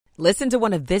Listen to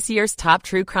one of this year's top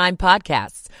true crime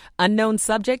podcasts. Unknown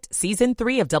Subject, Season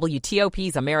 3 of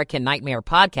WTOP's American Nightmare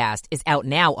podcast is out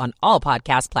now on all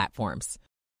podcast platforms.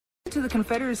 To the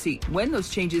Confederacy, when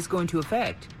those changes go into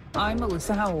effect. I'm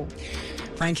Melissa Howell.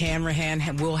 Frank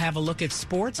Hanrahan will have a look at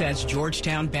sports as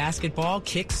Georgetown basketball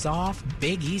kicks off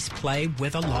Big East play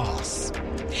with a loss.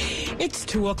 It's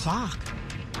 2 o'clock.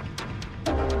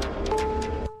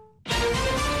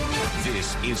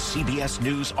 This is CBS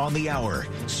News on the Hour,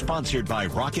 sponsored by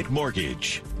Rocket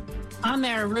Mortgage. I'm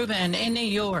Mara Rubin in New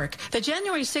York. The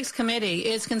January 6th committee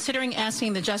is considering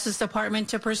asking the Justice Department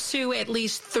to pursue at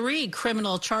least 3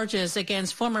 criminal charges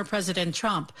against former President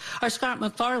Trump. Our Scott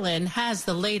McFarland has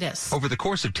the latest. Over the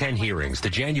course of 10 hearings, the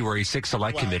January 6th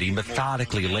Select Committee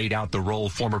methodically laid out the role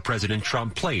former President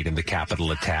Trump played in the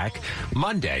Capitol attack.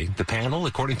 Monday, the panel,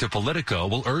 according to Politico,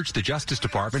 will urge the Justice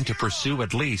Department to pursue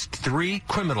at least 3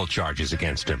 criminal charges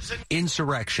against him: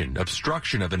 insurrection,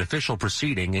 obstruction of an official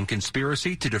proceeding, and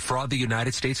conspiracy to defraud the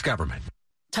United States government.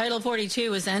 Title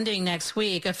 42 is ending next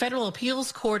week. A federal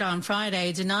appeals court on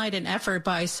Friday denied an effort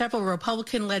by several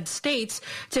Republican-led states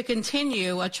to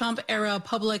continue a Trump-era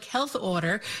public health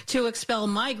order to expel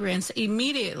migrants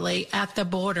immediately at the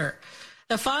border.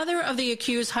 The father of the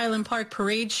accused Highland Park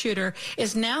parade shooter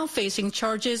is now facing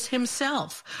charges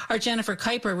himself. Our Jennifer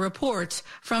Kuiper reports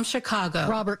from Chicago.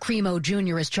 Robert Cremo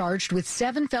Jr. is charged with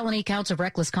 7 felony counts of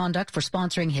reckless conduct for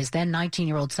sponsoring his then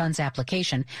 19-year-old son's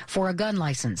application for a gun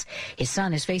license. His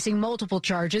son is facing multiple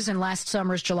charges in last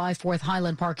summer's July 4th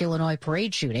Highland Park, Illinois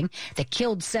parade shooting that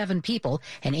killed 7 people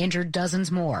and injured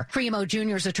dozens more. Cremo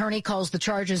Jr.'s attorney calls the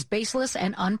charges baseless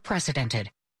and unprecedented.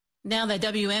 Now that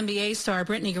WNBA star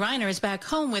Brittany Griner is back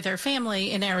home with her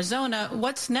family in Arizona,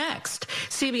 what's next?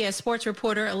 CBS sports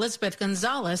reporter Elizabeth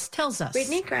Gonzalez tells us.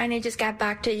 Brittany Griner just got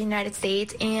back to the United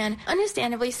States, and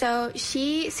understandably so,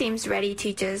 she seems ready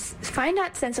to just find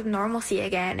that sense of normalcy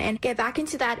again and get back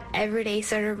into that everyday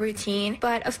sort of routine.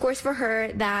 But of course for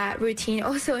her, that routine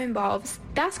also involves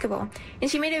basketball. And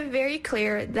she made it very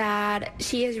clear that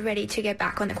she is ready to get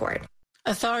back on the court.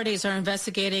 Authorities are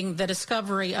investigating the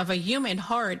discovery of a human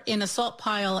heart in a salt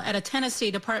pile at a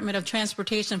Tennessee Department of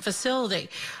Transportation facility.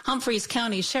 Humphreys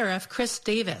County Sheriff Chris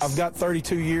Davis. I've got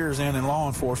 32 years in law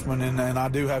enforcement, and I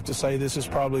do have to say this is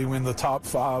probably in the top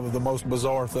 5 of the most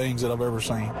bizarre things that I've ever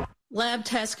seen. Lab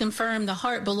tests confirm the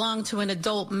heart belonged to an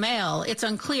adult male. It's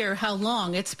unclear how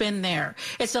long it's been there.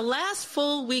 It's the last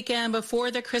full weekend before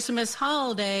the Christmas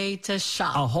holiday to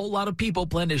shop. A whole lot of people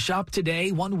plan to shop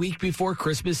today, 1 week before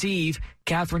Christmas Eve.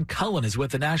 Catherine Cullen is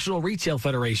with the National Retail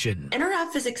Federation.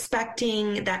 NRF is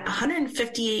expecting that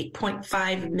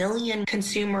 158.5 million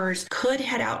consumers could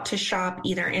head out to shop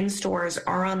either in stores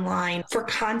or online. For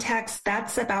context,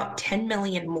 that's about 10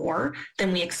 million more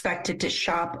than we expected to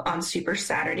shop on Super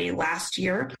Saturday last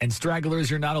year. And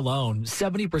stragglers are not alone.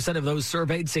 70% of those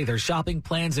surveyed say their shopping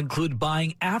plans include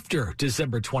buying after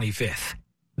December 25th.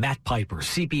 Matt Piper,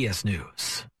 CBS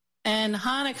News. And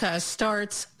Hanukkah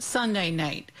starts Sunday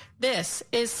night. This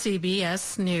is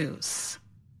CBS News.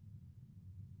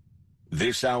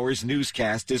 This hour's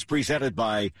newscast is presented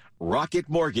by Rocket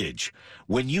Mortgage.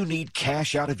 When you need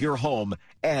cash out of your home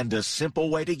and a simple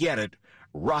way to get it,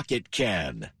 Rocket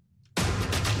can.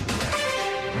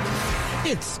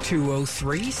 It's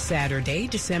 2:03, Saturday,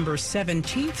 December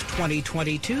 17th,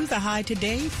 2022. The high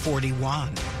today,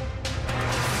 41.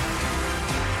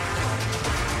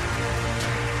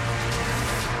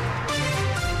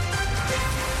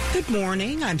 Good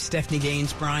morning. I'm Stephanie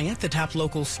Gaines Bryant. The top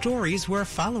local stories we're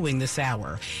following this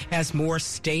hour. As more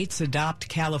states adopt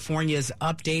California's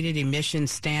updated emission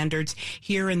standards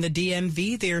here in the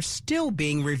DMV, they're still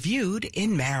being reviewed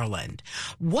in Maryland.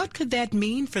 What could that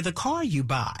mean for the car you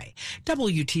buy?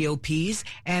 WTOP's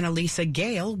Annalisa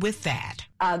Gale with that.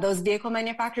 Those vehicle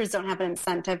manufacturers don't have an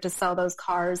incentive to sell those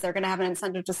cars. They're going to have an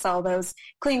incentive to sell those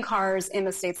clean cars in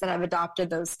the states that have adopted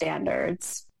those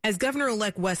standards. As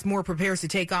Governor-elect Wes Moore prepares to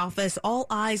take office, all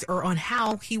eyes are on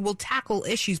how he will tackle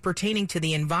issues pertaining to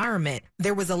the environment.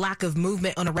 There was a lack of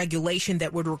movement on a regulation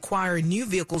that would require new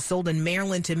vehicles sold in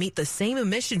Maryland to meet the same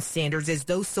emission standards as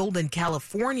those sold in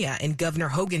California in Governor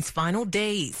Hogan's final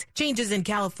days. Changes in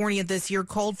California this year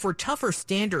called for tougher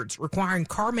standards, requiring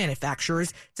car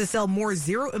manufacturers to sell more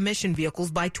zero-emission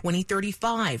vehicles by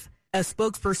 2035. A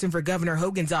spokesperson for Governor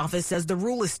Hogan's office says the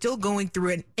rule is still going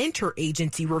through an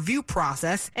interagency review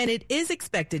process, and it is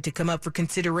expected to come up for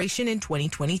consideration in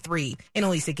 2023.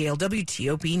 Annalisa Gale,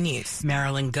 WTOP News.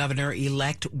 Maryland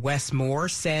Governor-elect Wes Moore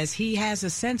says he has a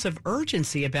sense of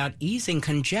urgency about easing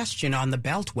congestion on the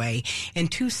Beltway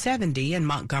and 270 in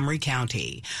Montgomery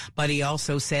County. But he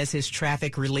also says his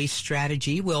traffic release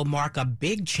strategy will mark a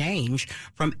big change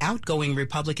from outgoing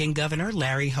Republican Governor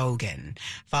Larry Hogan.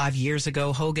 5 years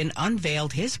ago, Hogan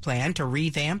unveiled his plan to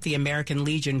revamp the American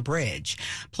Legion Bridge,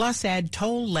 plus add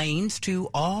toll lanes to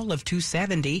all of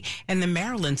 270 and the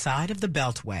Maryland side of the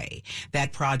Beltway.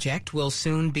 That project will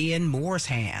soon be in Moore's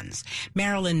hands.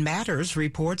 Maryland Matters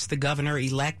reports the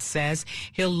governor-elect says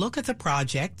he'll look at the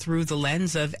project through the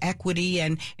lens of equity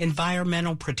and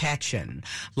environmental protection.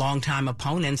 Longtime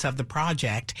opponents of the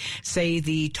project say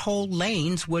the toll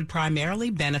lanes would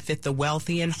primarily benefit the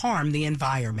wealthy and harm the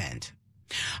environment.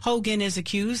 Hogan is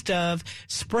accused of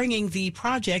springing the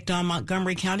project on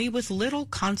Montgomery County with little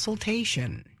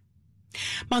consultation.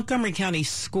 Montgomery County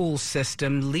school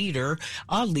system leader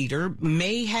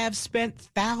may have spent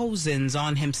thousands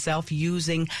on himself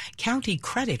using county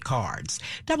credit cards.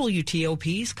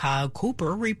 WTOP's Kyle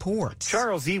Cooper reports.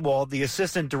 Charles Ewald, the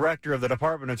assistant director of the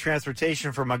Department of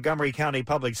Transportation for Montgomery County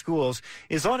Public Schools,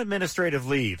 is on administrative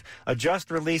leave. A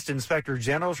just-released Inspector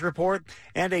General's report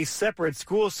and a separate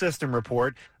school system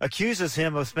report accuses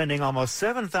him of spending almost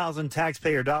 7,000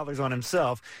 taxpayer dollars on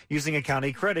himself using a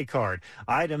county credit card.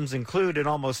 Items include an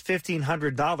almost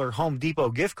 $1,500 Home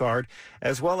Depot gift card,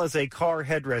 as well as a car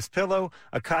headrest pillow,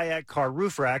 a kayak car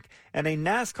roof rack, and a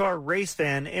NASCAR race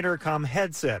fan intercom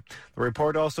headset. The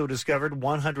report also discovered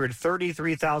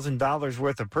 $133,000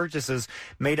 worth of purchases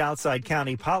made outside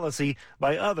county policy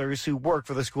by others who work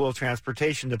for the school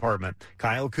transportation department.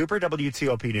 Kyle Cooper,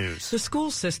 WTOP News. The school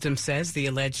system says the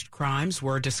alleged crimes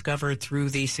were discovered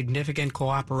through the significant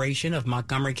cooperation of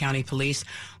Montgomery County Police,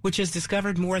 which has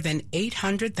discovered more than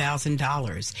 $800,000.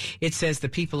 It says the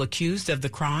people accused of the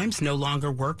crimes no longer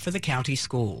work for the county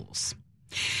schools.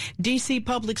 D.C.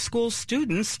 public school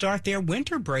students start their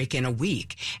winter break in a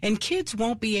week, and kids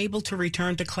won't be able to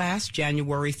return to class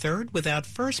January 3rd without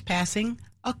first passing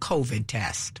a COVID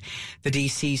test. The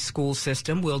D.C. school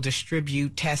system will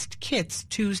distribute test kits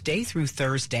Tuesday through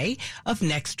Thursday of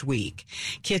next week.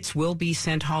 Kits will be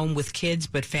sent home with kids,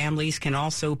 but families can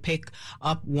also pick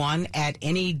up one at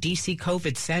any D.C.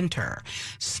 COVID center.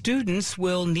 Students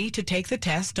will need to take the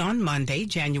test on Monday,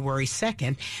 January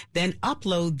 2nd, then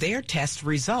upload their test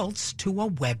results to a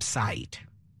website.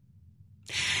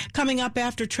 Coming up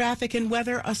after traffic and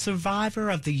weather, a survivor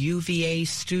of the UVA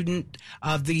shooting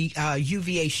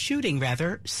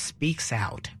speaks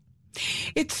out.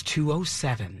 It's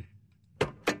 2:07.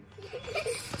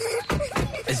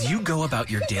 As you go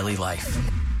about your daily life,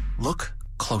 look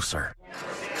closer.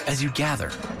 As you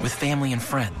gather with family and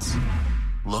friends,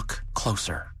 look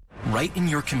closer. Right in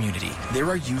your community, there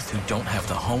are youth who don't have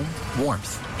the home,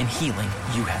 warmth, and healing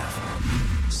you have.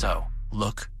 So,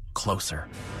 look closer.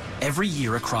 Every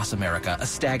year across America, a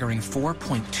staggering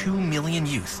 4.2 million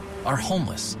youth are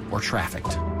homeless or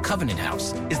trafficked. Covenant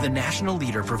House is the national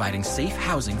leader providing safe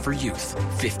housing for youth,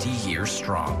 50 years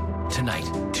strong. Tonight,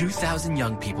 2,000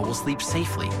 young people will sleep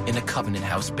safely in a Covenant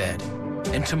House bed.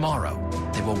 And tomorrow,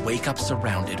 they will wake up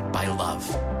surrounded by love.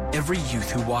 Every youth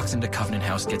who walks into Covenant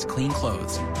House gets clean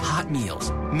clothes, hot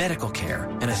meals, medical care,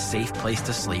 and a safe place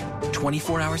to sleep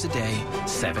 24 hours a day,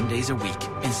 7 days a week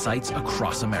in sites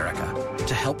across America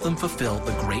to help them fulfill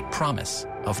the great promise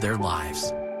of their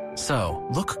lives. So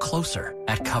look closer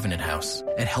at Covenant House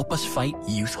and help us fight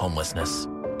youth homelessness.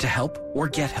 To help or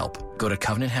get help, go to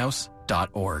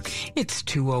covenanthouse.org. It's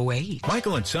 2:08.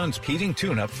 Michael and Son's heating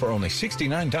tune-up for only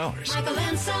 $69. Michael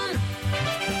and Son.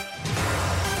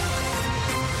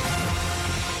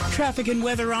 Traffic and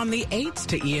weather on the 8th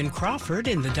to Ian Crawford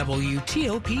in the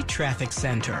WTOP Traffic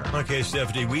Center. Okay,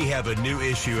 Stephanie, we have a new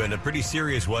issue and a pretty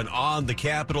serious one on the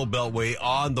Capitol Beltway,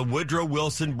 on the Woodrow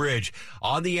Wilson Bridge,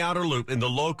 on the outer loop in the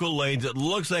local lanes. It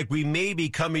looks like we may be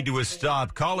coming to a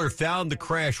stop. Caller found the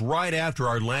crash right after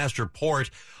our last report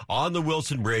on the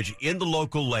Wilson Bridge in the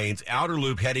local lanes, outer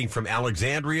loop heading from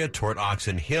Alexandria toward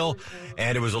Oxon Hill,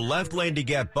 and it was a left lane to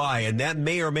get by, and that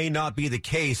may or may not be the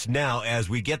case now as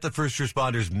we get the first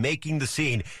responders making the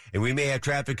scene, and we may have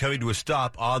traffic coming to a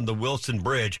stop on the Wilson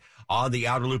Bridge on the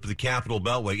outer loop of the Capitol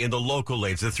Beltway in the local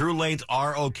lanes. The through lanes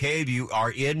are okay if you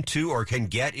are into or can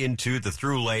get into the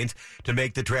through lanes to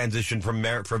make the transition from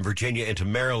Virginia into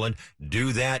Maryland.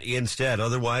 Do that instead.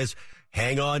 Otherwise,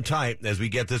 hang on tight as we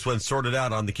get this one sorted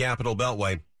out on the Capitol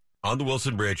Beltway on the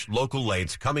Wilson Bridge. Local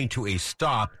lanes coming to a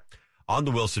stop on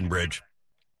the Wilson Bridge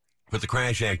with the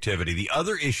crash activity. The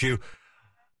other issue,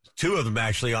 two of them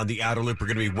actually on the outer loop, are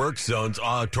going to be work zones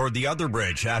toward the other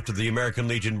bridge. After the American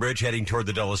Legion Bridge heading toward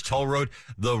the Dulles Toll Road,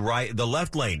 the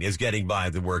left lane is getting by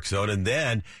the work zone. And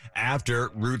then after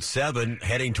Route 7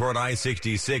 heading toward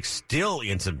I-66, still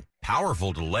in some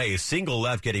powerful delays, single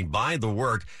left getting by the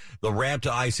work. The ramp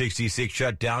to I-66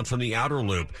 shut down from the outer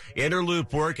loop. Inner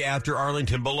loop work after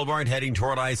Arlington Boulevard heading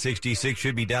toward I-66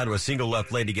 should be down to a single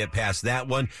left lane to get past that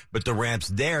one, but the ramps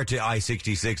there to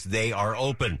I-66, they are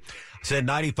open. Said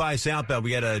 95 southbound,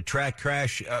 we had a track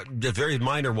crash, a very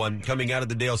minor one, coming out of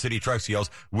the Dale City Truck Sales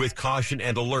with caution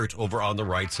and alert over on the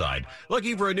right side.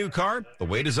 Looking for a new car? The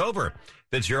wait is over.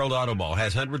 Fitzgerald Auto Mall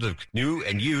has hundreds of new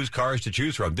and used cars to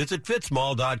choose from. Visit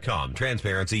fitzmall.com.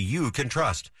 Transparency you can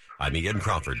trust. I'm Ian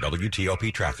Crawford,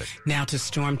 WTOP Traffic. Now to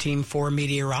Storm Team 4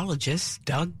 meteorologist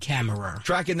Doug Kammerer.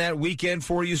 Tracking that weekend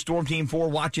for you, Storm Team 4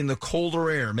 watching the colder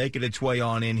air making its way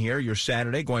on in here. Your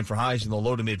Saturday going for highs in the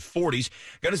low to mid 40s.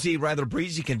 Going to see rather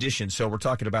breezy conditions, so we're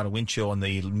talking about a wind chill in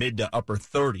the mid to upper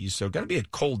 30s. So going to be a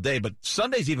cold day, but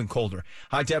Sunday's even colder.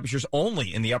 High temperatures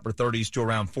only in the upper 30s to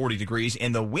around 40 degrees,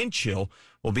 and the wind chill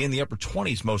will be in the upper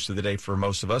 20s most of the day for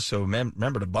most of us, so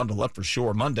remember to bundle up for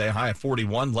sure. Monday, high of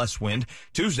 41, less wind.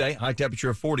 Tuesday, high temperature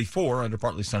of 44 under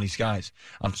partly sunny skies.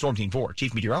 I'm Storm Team 4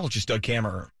 Chief Meteorologist Doug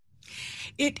Kammerer.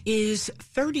 It is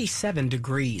 37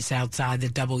 degrees outside the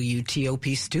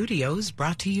WTOP studios,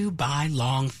 brought to you by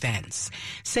Long Fence.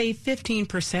 Save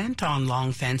 15% on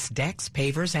Long Fence decks,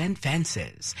 pavers, and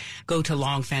fences. Go to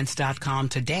longfence.com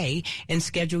today and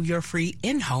schedule your free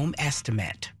in-home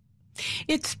estimate.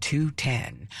 It's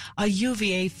 2:10. A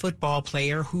UVA football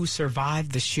player who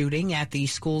survived the shooting at the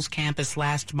school's campus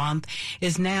last month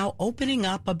is now opening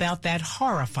up about that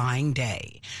horrifying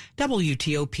day.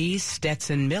 WTOP's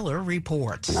Stetson Miller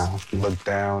reports. And I looked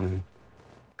down and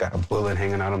got a bullet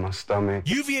hanging out of my stomach.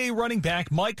 UVA running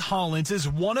back Mike Hollins is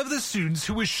one of the students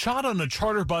who was shot on a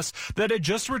charter bus that had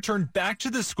just returned back to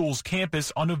the school's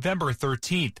campus on November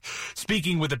 13th.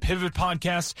 Speaking with the Pivot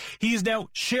podcast, he is now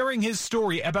sharing his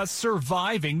story about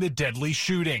surviving the deadly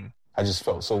shooting. I just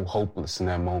felt so hopeless in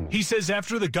that moment. He says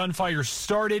after the gunfire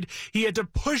started, he had to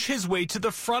push his way to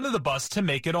the front of the bus to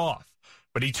make it off.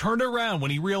 But he turned around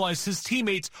when he realized his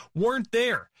teammates weren't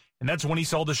there, and that's when he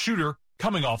saw the shooter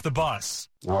coming off the bus.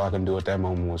 All I could do at that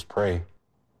moment was pray.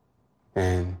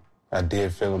 And I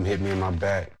did feel him hit me in my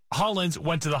back. Hollins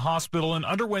went to the hospital and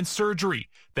underwent surgery.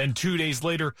 Then 2 days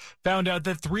later, found out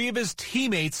that 3 of his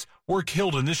teammates were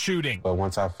killed in the shooting. But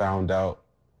once I found out,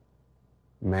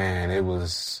 man, it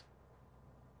was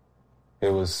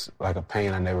like a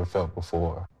pain I never felt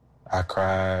before. I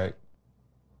cried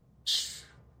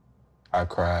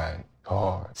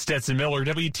hard. Stetson Miller,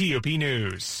 WTOP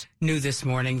News. New this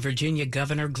morning, Virginia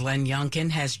Governor Glenn Youngkin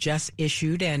has just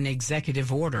issued an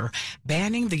executive order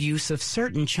banning the use of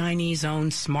certain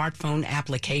Chinese-owned smartphone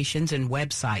applications and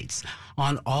websites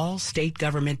on all state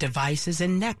government devices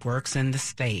and networks in the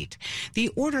state. The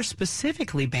order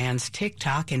specifically bans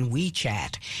TikTok and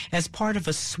WeChat as part of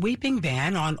a sweeping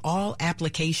ban on all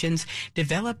applications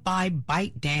developed by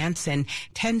ByteDance and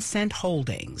Tencent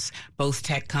Holdings. Both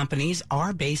tech companies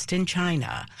are based in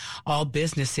China. All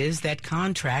businesses that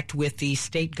contract with the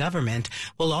state government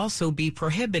will also be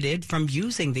prohibited from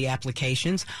using the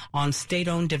applications on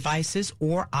state-owned devices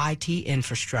or IT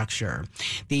infrastructure.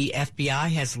 The FBI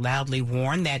has loudly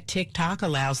warned that TikTok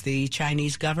allows the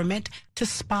Chinese government to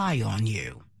spy on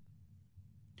you.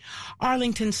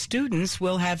 Arlington students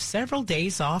will have several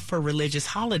days off for religious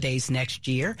holidays next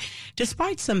year,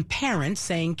 despite some parents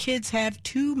saying kids have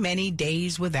too many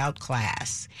days without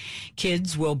class.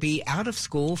 Kids will be out of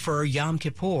school for Yom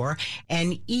Kippur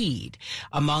and Eid,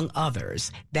 among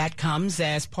others. That comes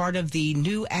as part of the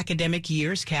new academic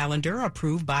year's calendar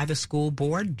approved by the school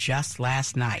board just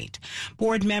last night.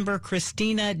 Board member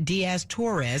Christina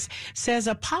Diaz-Torres says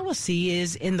a policy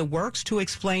is in the works to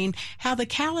explain how the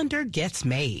calendar gets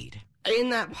made.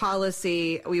 In that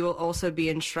policy, we will also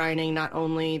be enshrining not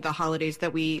only the holidays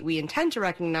that we intend to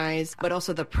recognize, but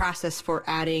also the process for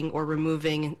adding or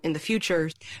removing in the future.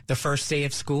 The first day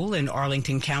of school in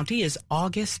Arlington County is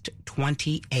August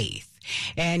 28th.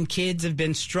 And kids have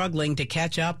been struggling to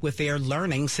catch up with their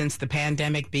learning since the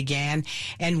pandemic began.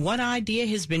 And one idea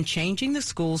has been changing the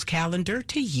school's calendar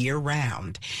to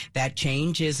year-round. That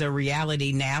change is a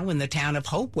reality now in the town of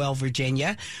Hopewell,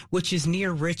 Virginia, which is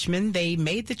near Richmond. They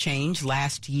made the change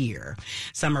last year.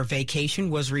 Summer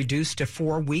vacation was reduced to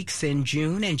 4 weeks in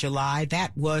June and July.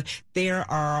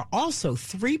 There are also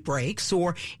 3 breaks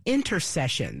or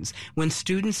intersessions when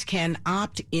students can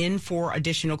opt in for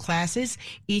additional classes.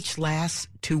 Each last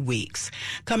 2 weeks.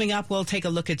 Coming up, we'll take a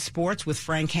look at sports with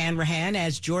Frank Hanrahan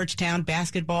as Georgetown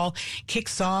basketball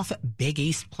kicks off Big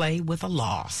East play with a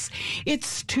loss.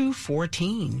 It's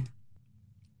 2:14.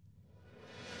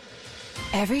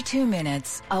 Every 2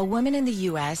 minutes, a woman in the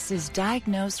U.S. is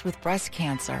diagnosed with breast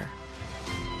cancer.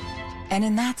 And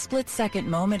in that split-second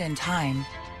moment in time,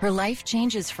 her life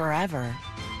changes forever.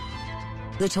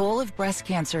 The toll of breast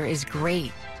cancer is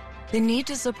great. The need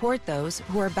to support those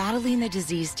who are battling the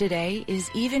disease today is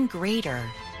even greater.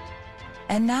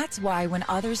 And that's why when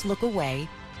others look away,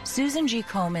 Susan G.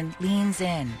 Komen leans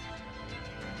in.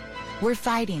 We're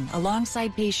fighting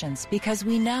alongside patients because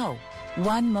we know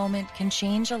one moment can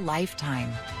change a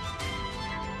lifetime.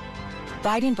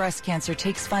 Fighting breast cancer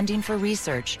takes funding for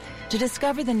research to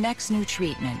discover the next new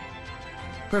treatment,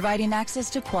 providing access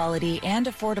to quality and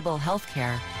affordable health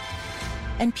care,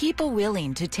 and people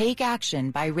willing to take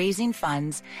action by raising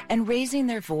funds and raising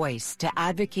their voice to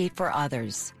advocate for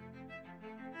others.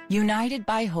 United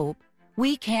by hope,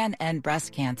 we can end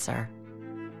breast cancer.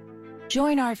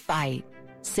 Join our fight.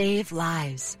 Save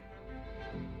lives.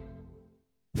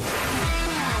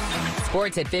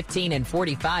 Sports at 15 and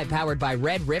 45, powered by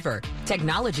Red River.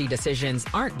 Technology decisions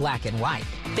aren't black and white.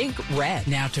 Think red.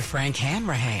 Now to Frank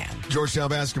Hanrahan. Georgetown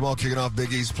basketball kicking off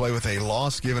Big East play with a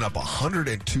loss, giving up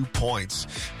 102 points,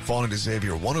 falling to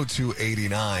Xavier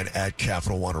 102-89 at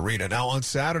Capital One Arena. Now on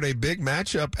Saturday, big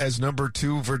matchup as number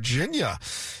 2 Virginia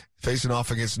facing off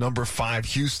against number 5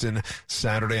 Houston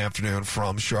Saturday afternoon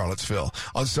from Charlottesville.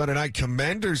 On Sunday night,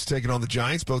 Commanders taking on the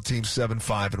Giants, both teams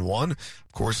 7-5-1.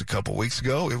 Of course, a couple weeks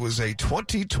ago, it was a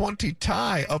 20-20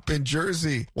 tie up in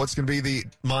Jersey. What's going to be the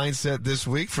mindset this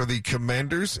week for the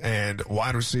Commanders and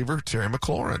wide receiver Terry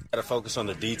McLaurin? Got to focus on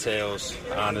the details.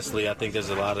 Honestly, I think there's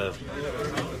a lot of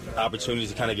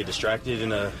opportunities to kind of get distracted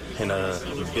in a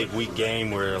big week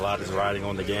game where a lot is riding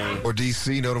on the game. For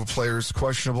DC, notable players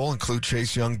questionable include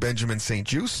Chase Young, Benjamin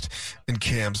St-Juste, and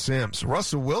Cam Sims.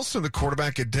 Russell Wilson, the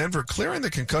quarterback at Denver, clearing the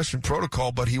concussion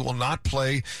protocol, but he will not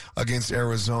play against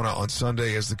Arizona on Sunday,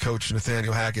 as the coach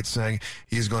Nathaniel Hackett saying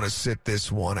he's going to sit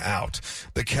this one out.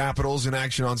 The Capitals in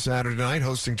action on Saturday night,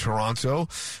 hosting Toronto.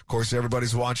 Of course,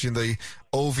 everybody's watching the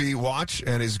OV watch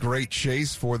and his great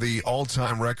chase for the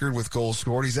all-time record with goals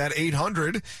scored. He's at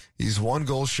 800. He's 1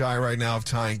 goal shy right now of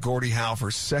tying Gordie Howe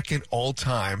for second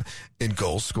all-time in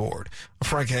goals scored.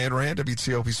 Frank Hanrahan,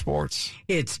 WTOP Sports.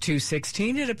 It's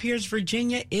 2:16. It appears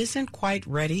Virginia isn't quite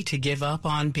ready to give up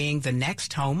on being the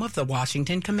next home of the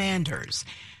Washington Commanders.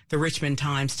 The Richmond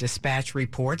Times-Dispatch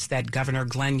reports that Governor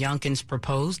Glenn Youngkin's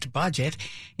proposed budget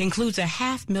includes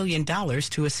 $500,000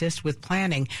 to assist with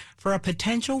planning for a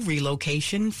potential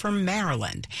relocation from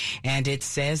Maryland. And it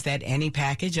says that any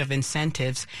package of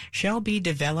incentives shall be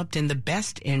developed in the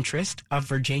best interest of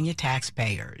Virginia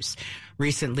taxpayers.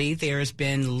 Recently, there's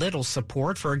been little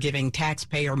support for giving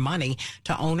taxpayer money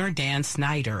to owner Dan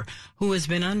Snyder, who has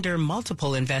been under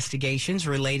multiple investigations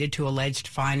related to alleged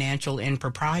financial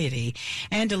impropriety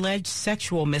and alleged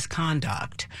sexual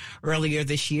misconduct. Earlier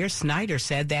this year, Snyder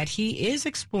said that he is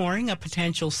exploring a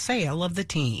potential sale of the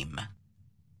team.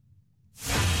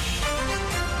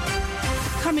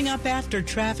 Coming up after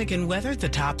traffic and weather, the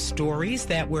top stories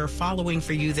that we're following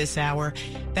for you this hour.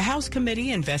 The House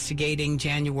committee investigating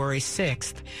January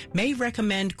 6th may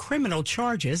recommend criminal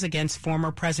charges against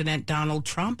former President Donald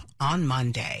Trump on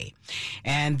Monday.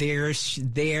 And she's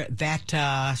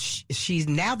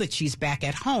now that she's back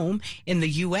at home in the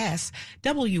U.S.,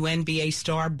 WNBA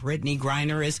star Brittany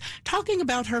Griner is talking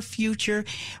about her future.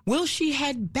 Will she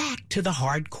head back to the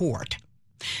hard court?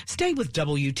 Stay with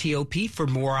WTOP for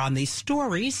more on these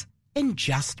stories in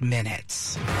just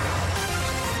minutes.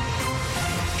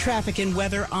 Traffic and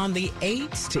weather on the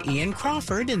 8s to Ian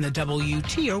Crawford in the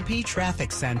WTOP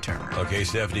Traffic Center. Okay,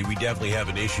 Stephanie, we definitely have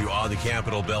an issue on the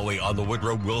Capitol Beltway on the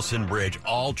Woodrow Wilson Bridge.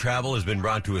 All travel has been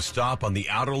brought to a stop on the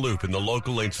outer loop in the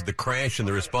local lanes for the crash and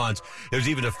the response. There's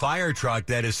even a fire truck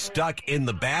that is stuck in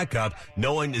the backup.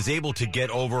 No one is able to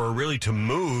get over or really to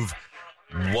move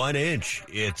 1 inch.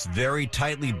 It's very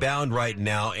tightly bound right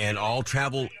now, and all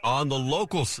travel on the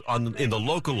locals in the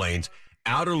local lanes,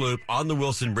 outer loop on the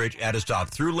Wilson Bridge at a stop.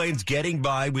 Through lanes getting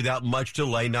by without much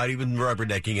delay, not even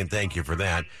rubbernecking, and thank you for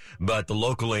that. But the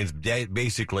local lanes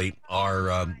basically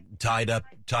are tied up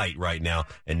tight right now,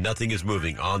 and nothing is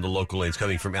moving on the local lanes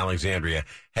coming from Alexandria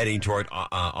heading toward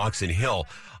Oxon Hill.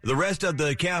 The rest of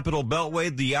the Capitol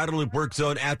Beltway, the outer loop work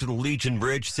zone after the Legion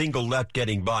Bridge, single left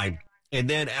getting by. And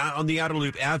then on the outer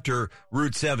loop after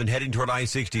Route 7, heading toward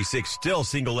I-66, still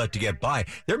single left to get by.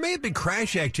 There may have been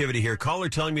crash activity here. Caller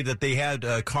telling me that they had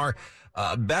a car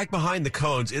back behind the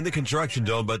cones in the construction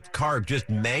zone, but the car just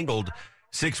mangled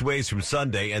 6 ways from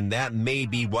Sunday, and that may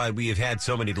be why we have had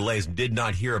so many delays. Did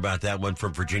not hear about that one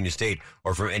from Virginia State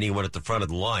or from anyone at the front of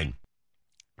the line.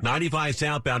 95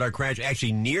 southbound, our crash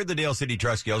actually near the Dale City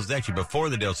Truck Scales. It's actually before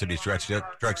the Dale City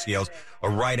Truck Scales, or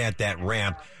right at that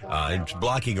ramp. It's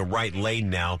blocking a right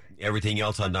lane now. Everything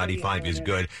else on 95 is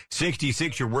good.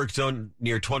 66, your work zone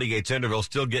near 28 Centerville,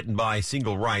 still getting by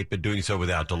single right, but doing so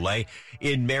without delay.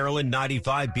 In Maryland,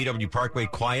 95, BW Parkway,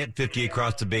 quiet. 50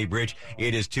 across the Bay Bridge.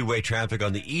 It is two-way traffic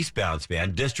on the eastbound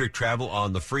span. District travel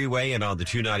on the freeway and on the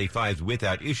 295s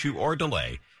without issue or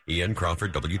delay. Ian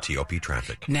Crawford, WTOP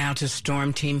Traffic. Now to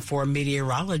Storm Team 4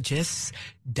 meteorologist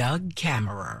Doug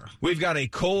Kammerer. We've got a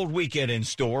cold weekend in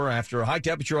store. After a high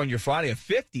temperature on your Friday of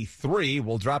 53,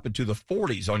 we'll drop into the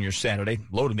 40s on your Saturday,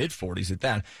 low to mid 40s at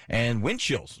that. And wind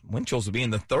chills will be in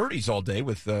the 30s all day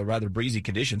with rather breezy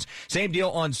conditions. Same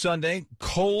deal on Sunday,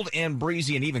 cold and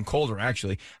breezy, and even colder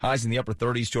actually. Highs in the upper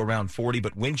 30s to around 40,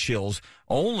 but wind chills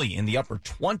only in the upper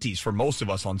 20s for most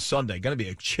of us on Sunday. Going to be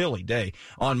a chilly day.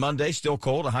 On Monday, still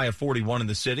cold, a high of 41 in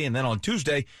the city. And then on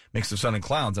Tuesday, mix of sun and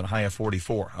clouds and a high of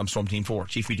 44. I'm Storm Team 4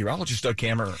 Chief Meteorologist Doug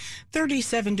Kammerer.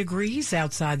 37 degrees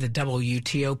outside the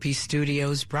WTOP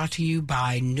studios, brought to you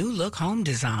by New Look Home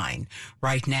Design.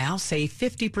 Right now, save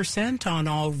 50% on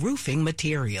all roofing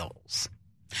materials.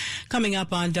 Coming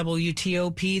up on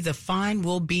WTOP, the fine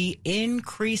will be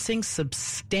increasing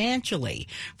substantially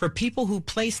for people who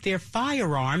place their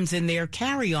firearms in their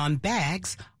carry-on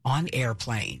bags on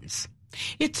airplanes.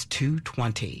 It's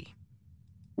 2:20.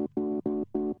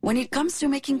 When it comes to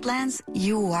making plans,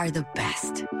 you are the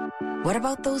best. What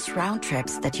about those round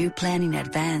trips that you plan in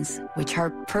advance, which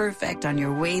are perfect on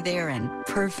your way there and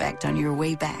perfect on your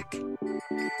way back?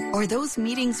 Or those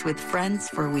meetings with friends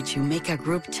for which you make a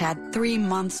group chat 3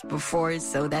 months before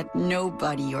so that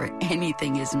nobody or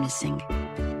anything is missing?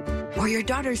 Or your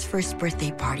daughter's first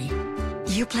birthday party.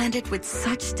 You planned it with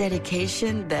such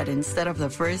dedication that instead of the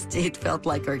first, it felt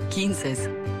like our 15s.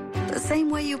 The same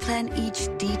way you plan each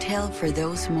detail for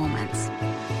those moments.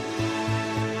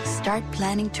 Start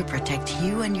planning to protect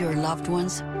you and your loved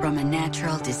ones from a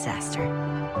natural disaster.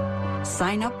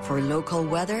 Sign up for local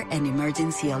weather and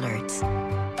emergency alerts.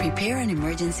 Prepare an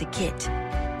emergency kit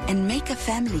and make a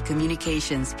family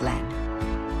communications plan.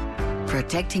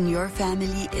 Protecting your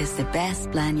family is the best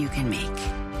plan you can make.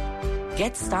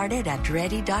 Get started at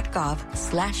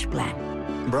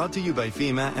ready.gov/plan. Brought to you by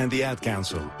FEMA and the Ad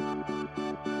Council.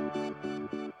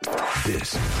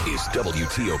 This is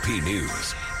WTOP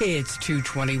News. It's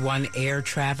 2:21. Air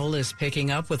travel is picking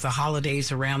up with the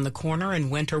holidays around the corner, and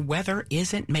winter weather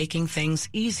isn't making things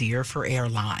easier for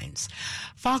airlines.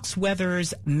 Fox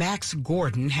Weather's Max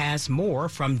Gordon has more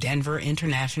from Denver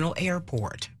International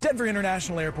Airport. Denver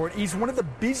International Airport is one of the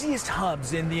busiest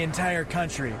hubs in the entire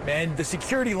country, and the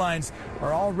security lines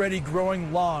are already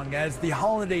growing long as the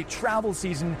holiday travel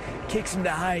season kicks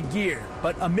into high gear.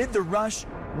 But amid the rush,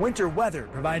 winter weather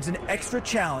provides an extra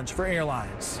challenge for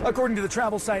airlines. According to the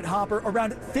travel site Hopper,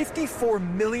 around 54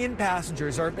 million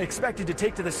passengers are expected to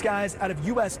take to the skies out of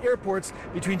U.S. airports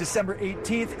between December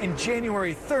 18th and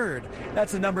January 3rd.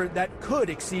 That's a number that could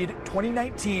exceed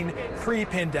 2019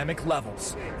 pre-pandemic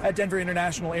levels. At Denver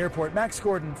International Airport, Max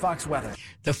Gordon, Fox Weather.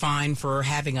 The fine for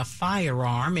having a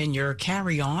firearm in your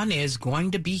carry-on is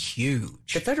going to be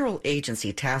huge. The federal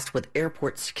agency tasked with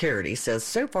airport security says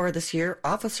so far this year,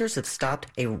 officers have stopped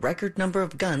a record number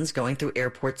of guns going through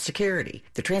airport security.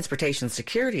 The Transportation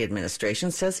Security Administration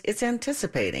says it's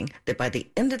anticipating that by the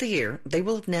end of the year, they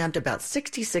will have nabbed about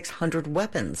 6,600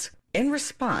 weapons. In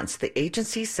response, the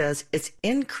agency says it's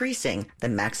increasing the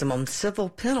maximum civil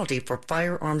penalty for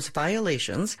firearms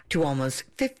violations to almost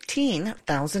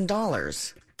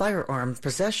 $15,000. Firearm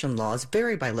possession laws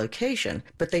vary by location,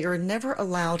 but they are never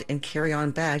allowed in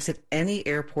carry-on bags at any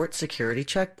airport security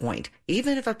checkpoint,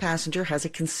 even if a passenger has a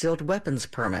concealed weapons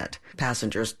permit.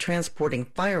 Passengers transporting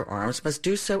firearms must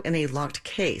do so in a locked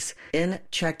case, in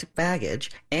checked baggage,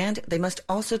 and they must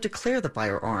also declare the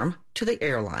firearm to the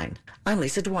airline. I'm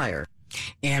Lisa Dwyer.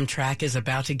 Amtrak is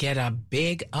about to get a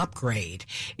big upgrade.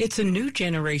 It's a new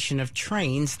generation of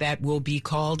trains that will be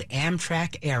called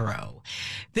Amtrak Aero.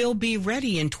 They'll be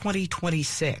ready in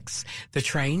 2026. The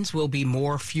trains will be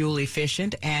more fuel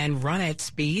efficient and run at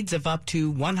speeds of up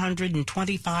to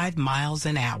 125 miles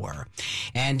an hour.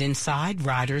 And inside,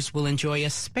 riders will enjoy a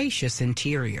spacious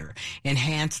interior,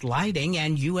 enhanced lighting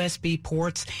and USB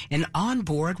ports and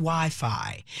onboard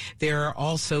Wi-Fi. There are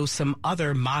also some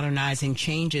other modernizing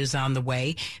changes on the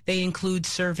way. They include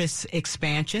service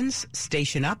expansions,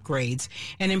 station upgrades,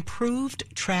 and improved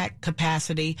track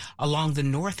capacity along the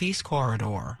Northeast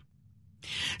Corridor.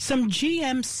 Some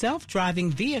GM self-driving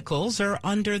vehicles are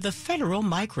under the federal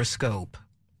microscope.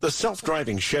 The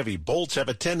self-driving Chevy Bolts have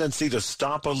a tendency to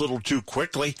stop a little too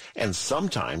quickly and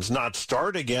sometimes not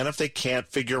start again if they can't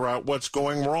figure out what's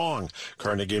going wrong.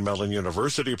 Carnegie Mellon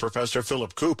University professor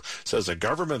Philip Koop says the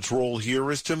government's role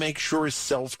here is to make sure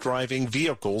self-driving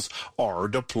vehicles are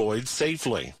deployed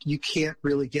safely. You can't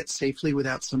really get safely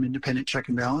without some independent check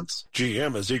and balance.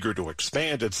 GM is eager to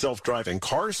expand its self-driving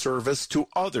car service to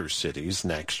other cities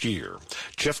next year.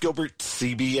 Jeff Gilbert,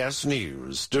 CBS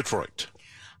News, Detroit.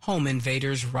 Home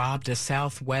invaders robbed a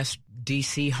Southwest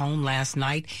D.C. home last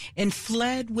night and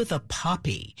fled with a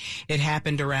puppy. It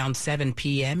happened around 7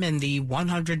 p.m. in the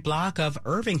 100 block of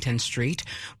Irvington Street,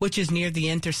 which is near the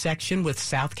intersection with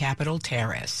South Capitol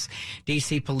Terrace.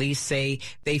 D.C. police say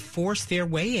they forced their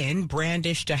way in,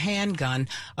 brandished a handgun,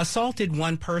 assaulted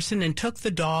one person, and took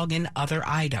the dog and other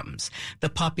items. The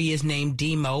puppy is named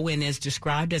Demo and is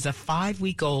described as a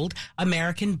 5-week-old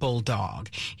American bulldog.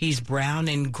 He's brown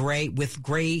and gray with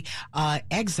gray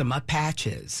eczema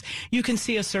patches. You can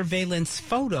see a surveillance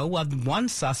photo of one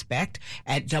suspect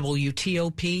at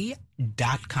WTOP.com.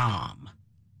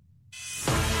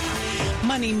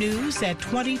 Money news at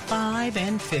 25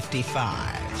 and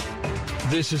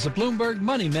 55. This is a Bloomberg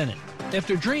Money Minute.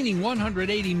 After draining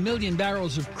 180 million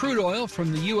barrels of crude oil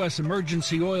from the U.S.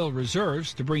 emergency oil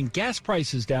reserves to bring gas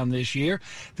prices down this year,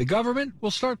 the government will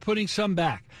start putting some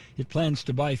back. It plans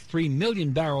to buy 3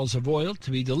 million barrels of oil to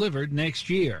be delivered next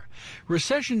year.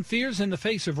 Recession fears in the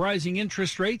face of rising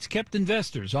interest rates kept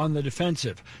investors on the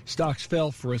defensive. Stocks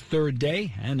fell for a third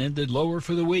day and ended lower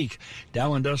for the week.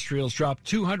 Dow Industrials dropped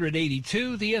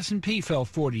 282, the S&P fell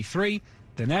 43,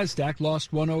 the Nasdaq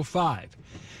lost 105.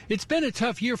 It's been a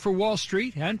tough year for Wall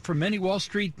Street and for many Wall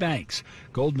Street banks.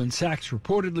 Goldman Sachs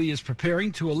reportedly is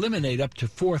preparing to eliminate up to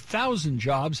 4,000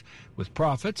 jobs, with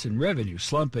profits and revenue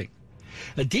slumping.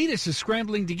 Adidas is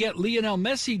scrambling to get Lionel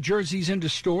Messi jerseys into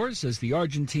stores as the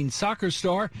Argentine soccer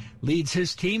star leads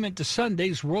his team into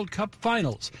Sunday's World Cup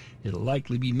finals. It'll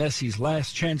likely be Messi's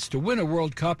last chance to win a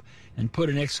World Cup and put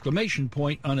an exclamation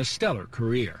point on a stellar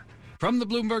career. From the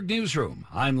Bloomberg Newsroom,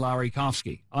 I'm Larry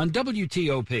Kofsky on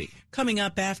WTOP. Coming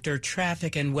up after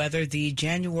traffic and weather, the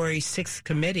January 6th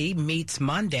committee meets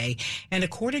Monday and,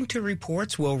 according to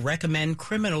reports, will recommend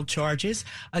criminal charges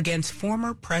against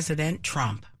former President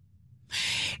Trump.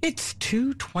 It's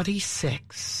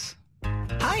 2:26.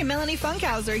 Hi, Melanie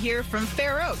Funkhauser here from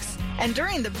Fair Oaks. And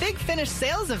during the Big Finish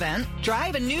sales event,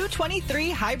 drive a new 23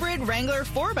 Hybrid Wrangler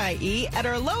 4xe at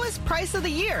our lowest price of the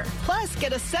year. Plus,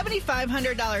 get a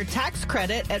 $7,500 tax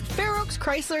credit at Fair Oaks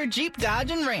Chrysler, Jeep,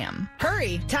 Dodge, and Ram.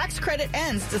 Hurry, tax credit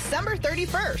ends December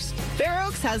 31st. Fair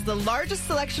Oaks has the largest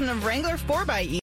selection of Wrangler 4xe